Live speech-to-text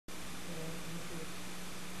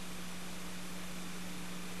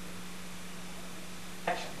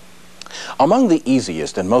Among the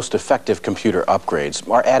easiest and most effective computer upgrades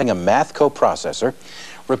are adding a math coprocessor,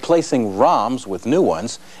 replacing ROMs with new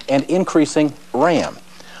ones, and increasing RAM.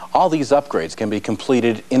 All these upgrades can be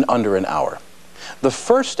completed in under an hour. The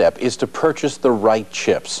first step is to purchase the right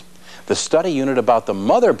chips. The study unit about the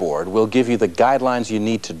motherboard will give you the guidelines you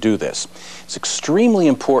need to do this. It's extremely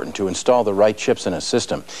important to install the right chips in a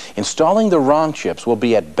system. Installing the wrong chips will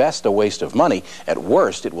be at best a waste of money. At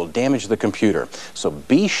worst, it will damage the computer. So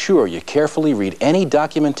be sure you carefully read any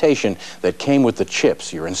documentation that came with the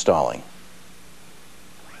chips you're installing.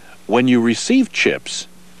 When you receive chips,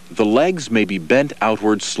 the legs may be bent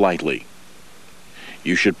outward slightly.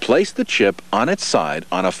 You should place the chip on its side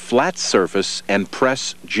on a flat surface and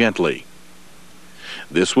press gently.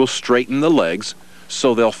 This will straighten the legs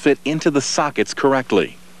so they'll fit into the sockets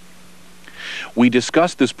correctly. We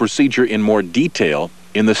discussed this procedure in more detail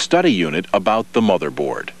in the study unit about the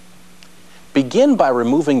motherboard. Begin by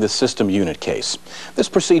removing the system unit case. This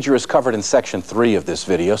procedure is covered in Section 3 of this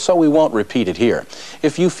video, so we won't repeat it here.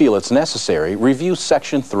 If you feel it's necessary, review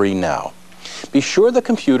Section 3 now. Be sure the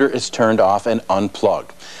computer is turned off and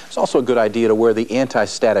unplugged. It's also a good idea to wear the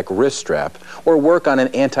anti-static wrist strap or work on an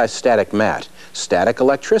anti-static mat. Static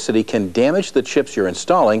electricity can damage the chips you're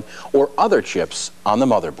installing or other chips on the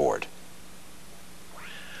motherboard.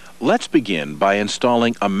 Let's begin by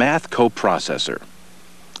installing a math coprocessor.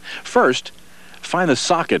 First, find the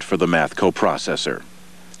socket for the math coprocessor.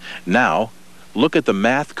 Now, look at the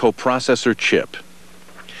math coprocessor chip.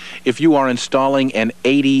 If you are installing an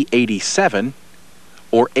 8087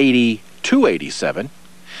 or 8287,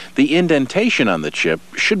 the indentation on the chip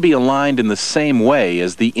should be aligned in the same way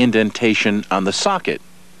as the indentation on the socket.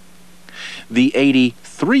 The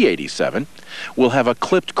 8387 will have a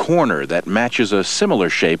clipped corner that matches a similar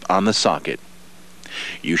shape on the socket.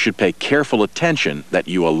 You should pay careful attention that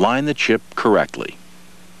you align the chip correctly.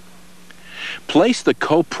 Place the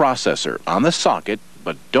coprocessor on the socket,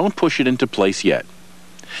 but don't push it into place yet.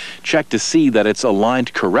 Check to see that it's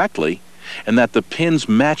aligned correctly and that the pins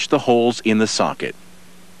match the holes in the socket.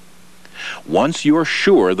 Once you are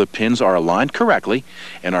sure the pins are aligned correctly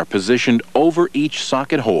and are positioned over each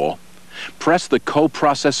socket hole, press the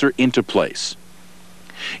coprocessor into place.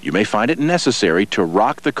 You may find it necessary to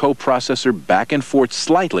rock the coprocessor back and forth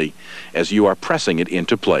slightly as you are pressing it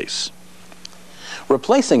into place.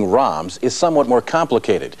 Replacing ROMs is somewhat more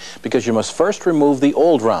complicated because you must first remove the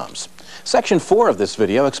old ROMs. Section 4 of this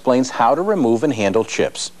video explains how to remove and handle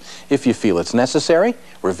chips. If you feel it's necessary,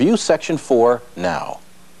 review Section 4 now.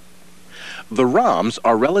 The ROMs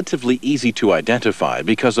are relatively easy to identify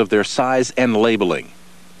because of their size and labeling.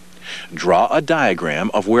 Draw a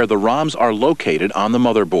diagram of where the ROMs are located on the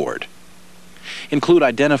motherboard. Include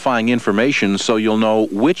identifying information so you'll know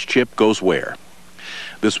which chip goes where.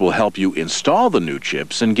 This will help you install the new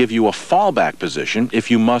chips and give you a fallback position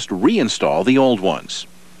if you must reinstall the old ones.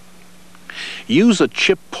 Use a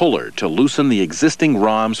chip puller to loosen the existing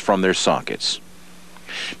ROMs from their sockets.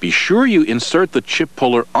 Be sure you insert the chip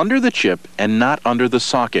puller under the chip and not under the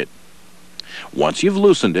socket. Once you've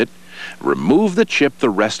loosened it, remove the chip the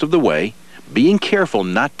rest of the way, being careful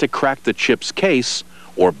not to crack the chip's case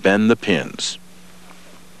or bend the pins.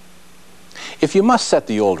 If you must set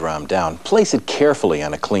the old ROM down, place it carefully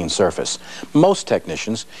on a clean surface. Most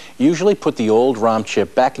technicians usually put the old ROM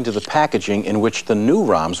chip back into the packaging in which the new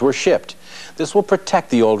ROMs were shipped. This will protect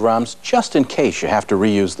the old ROMs just in case you have to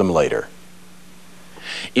reuse them later.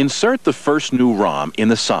 Insert the first new ROM in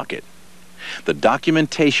the socket. The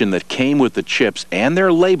documentation that came with the chips and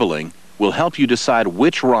their labeling will help you decide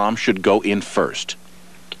which ROM should go in first.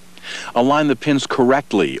 Align the pins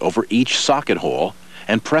correctly over each socket hole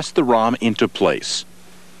and press the ROM into place.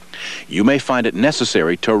 You may find it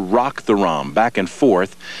necessary to rock the ROM back and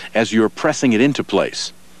forth as you're pressing it into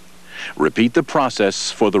place. Repeat the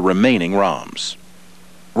process for the remaining ROMs.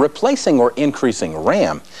 Replacing or increasing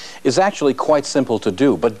RAM is actually quite simple to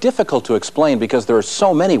do, but difficult to explain because there are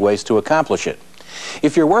so many ways to accomplish it.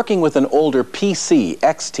 If you're working with an older PC,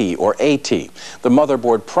 XT, or AT, the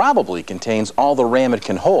motherboard probably contains all the RAM it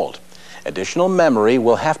can hold. Additional memory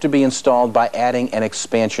will have to be installed by adding an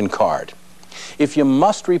expansion card. If you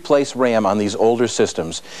must replace RAM on these older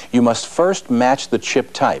systems, you must first match the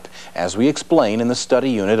chip type, as we explain in the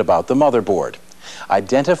study unit about the motherboard.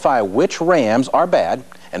 Identify which RAMs are bad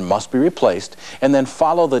and must be replaced, and then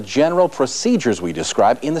follow the general procedures we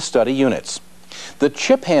describe in the study units. The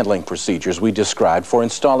chip handling procedures we described for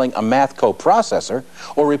installing a math coprocessor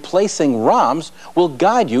or replacing ROMs will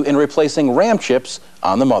guide you in replacing RAM chips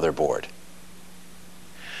on the motherboard.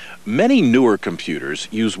 Many newer computers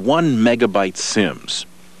use 1 megabyte SIMs.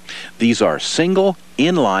 These are single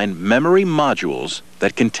inline memory modules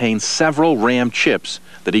that contain several RAM chips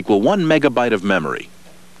that equal 1 megabyte of memory.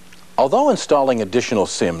 Although installing additional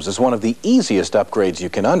SIMs is one of the easiest upgrades you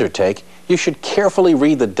can undertake, you should carefully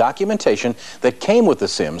read the documentation that came with the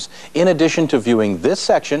SIMs in addition to viewing this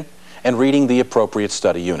section and reading the appropriate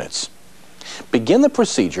study units. Begin the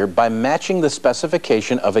procedure by matching the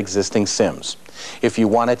specification of existing SIMs. If you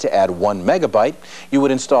wanted to add 1 megabyte, you would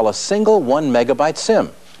install a single 1 megabyte SIM,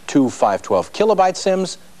 2 512 kilobyte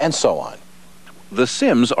SIMs, and so on. The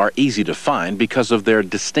SIMs are easy to find because of their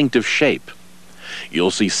distinctive shape.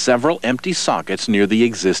 You'll see several empty sockets near the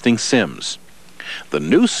existing SIMs. The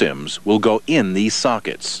new SIMs will go in these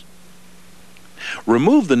sockets.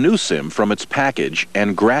 Remove the new SIM from its package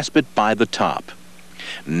and grasp it by the top.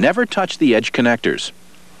 Never touch the edge connectors.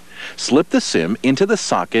 Slip the SIM into the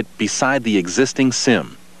socket beside the existing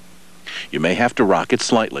SIM. You may have to rock it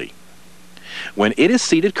slightly. When it is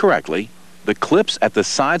seated correctly, the clips at the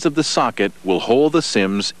sides of the socket will hold the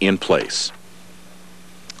SIMs in place.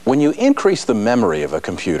 When you increase the memory of a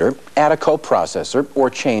computer, add a coprocessor, or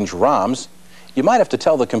change ROMs, you might have to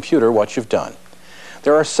tell the computer what you've done.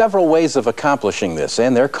 There are several ways of accomplishing this,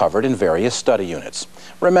 and they're covered in various study units.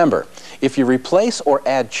 Remember, if you replace or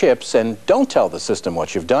add chips and don't tell the system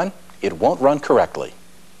what you've done, it won't run correctly.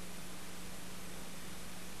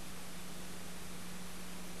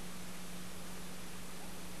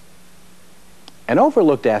 An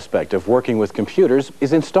overlooked aspect of working with computers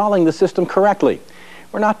is installing the system correctly.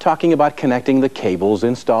 We're not talking about connecting the cables,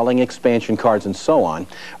 installing expansion cards, and so on.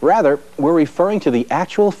 Rather, we're referring to the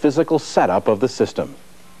actual physical setup of the system.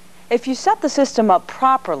 If you set the system up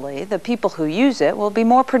properly, the people who use it will be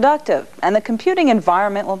more productive, and the computing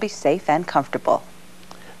environment will be safe and comfortable.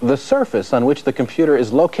 The surface on which the computer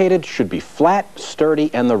is located should be flat,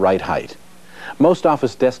 sturdy, and the right height. Most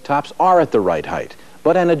office desktops are at the right height,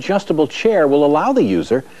 but an adjustable chair will allow the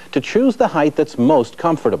user to choose the height that's most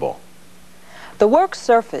comfortable. The work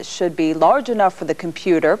surface should be large enough for the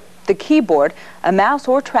computer, the keyboard, a mouse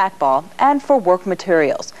or trackball, and for work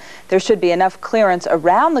materials. There should be enough clearance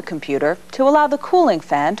around the computer to allow the cooling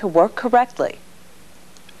fan to work correctly.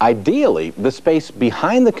 Ideally, the space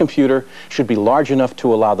behind the computer should be large enough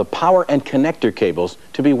to allow the power and connector cables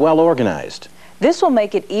to be well organized. This will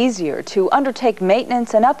make it easier to undertake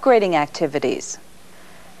maintenance and upgrading activities.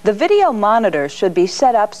 The video monitor should be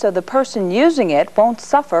set up so the person using it won't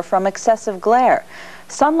suffer from excessive glare.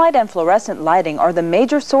 Sunlight and fluorescent lighting are the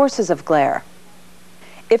major sources of glare.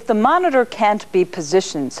 If the monitor can't be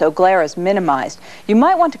positioned so glare is minimized, you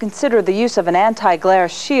might want to consider the use of an anti-glare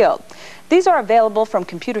shield. These are available from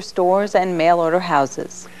computer stores and mail-order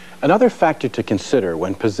houses. Another factor to consider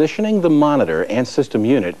when positioning the monitor and system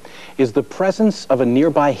unit is the presence of a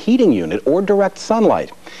nearby heating unit or direct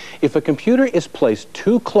sunlight. If a computer is placed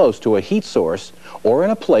too close to a heat source or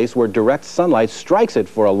in a place where direct sunlight strikes it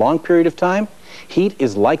for a long period of time, heat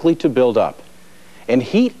is likely to build up. And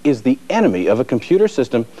heat is the enemy of a computer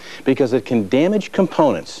system because it can damage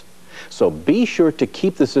components. So be sure to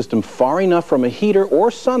keep the system far enough from a heater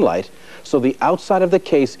or sunlight so the outside of the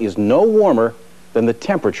case is no warmer than the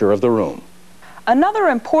temperature of the room. Another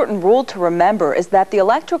important rule to remember is that the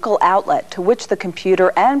electrical outlet to which the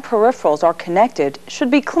computer and peripherals are connected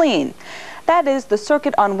should be clean. That is, the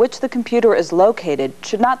circuit on which the computer is located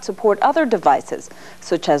should not support other devices,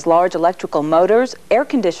 such as large electrical motors, air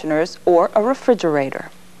conditioners, or a refrigerator.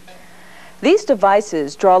 These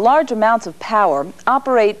devices draw large amounts of power,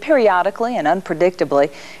 operate periodically and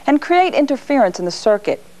unpredictably, and create interference in the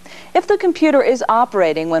circuit. If the computer is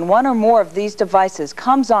operating when one or more of these devices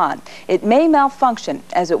comes on, it may malfunction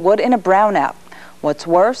as it would in a brownout. What's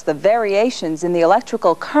worse, the variations in the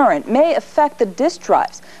electrical current may affect the disk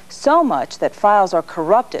drives so much that files are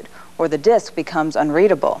corrupted or the disk becomes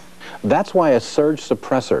unreadable. That's why a surge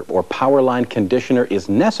suppressor or power line conditioner is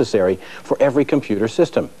necessary for every computer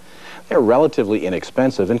system. They're relatively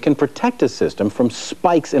inexpensive and can protect a system from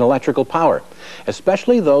spikes in electrical power,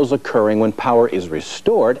 especially those occurring when power is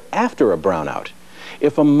restored after a brownout.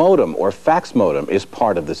 If a modem or fax modem is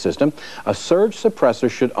part of the system, a surge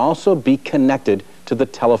suppressor should also be connected to the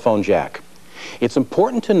telephone jack. It's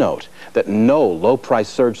important to note that no low-price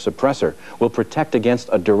surge suppressor will protect against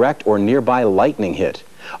a direct or nearby lightning hit.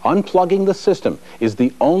 Unplugging the system is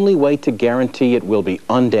the only way to guarantee it will be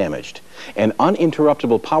undamaged. An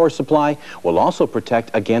uninterruptible power supply will also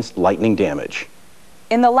protect against lightning damage.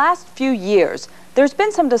 In the last few years, there's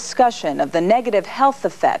been some discussion of the negative health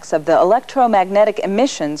effects of the electromagnetic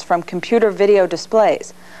emissions from computer video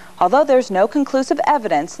displays. Although there's no conclusive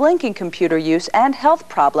evidence linking computer use and health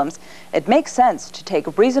problems, it makes sense to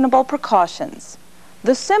take reasonable precautions.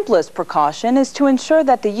 The simplest precaution is to ensure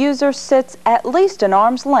that the user sits at least an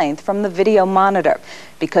arm's length from the video monitor,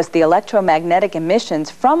 because the electromagnetic emissions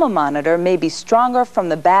from a monitor may be stronger from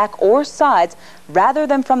the back or sides rather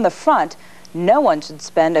than from the front. No one should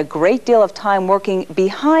spend a great deal of time working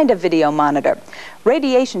behind a video monitor.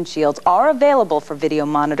 Radiation shields are available for video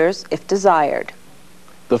monitors if desired.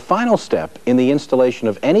 The final step in the installation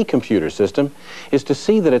of any computer system is to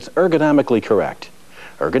see that it's ergonomically correct.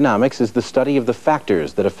 Ergonomics is the study of the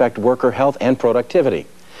factors that affect worker health and productivity.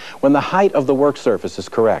 When the height of the work surface is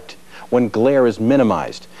correct, when glare is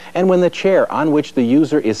minimized, and when the chair on which the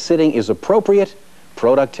user is sitting is appropriate,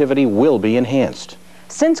 productivity will be enhanced.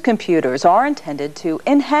 Since computers are intended to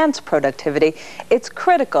enhance productivity, it's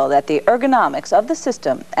critical that the ergonomics of the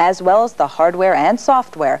system, as well as the hardware and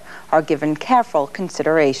software, are given careful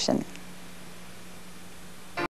consideration.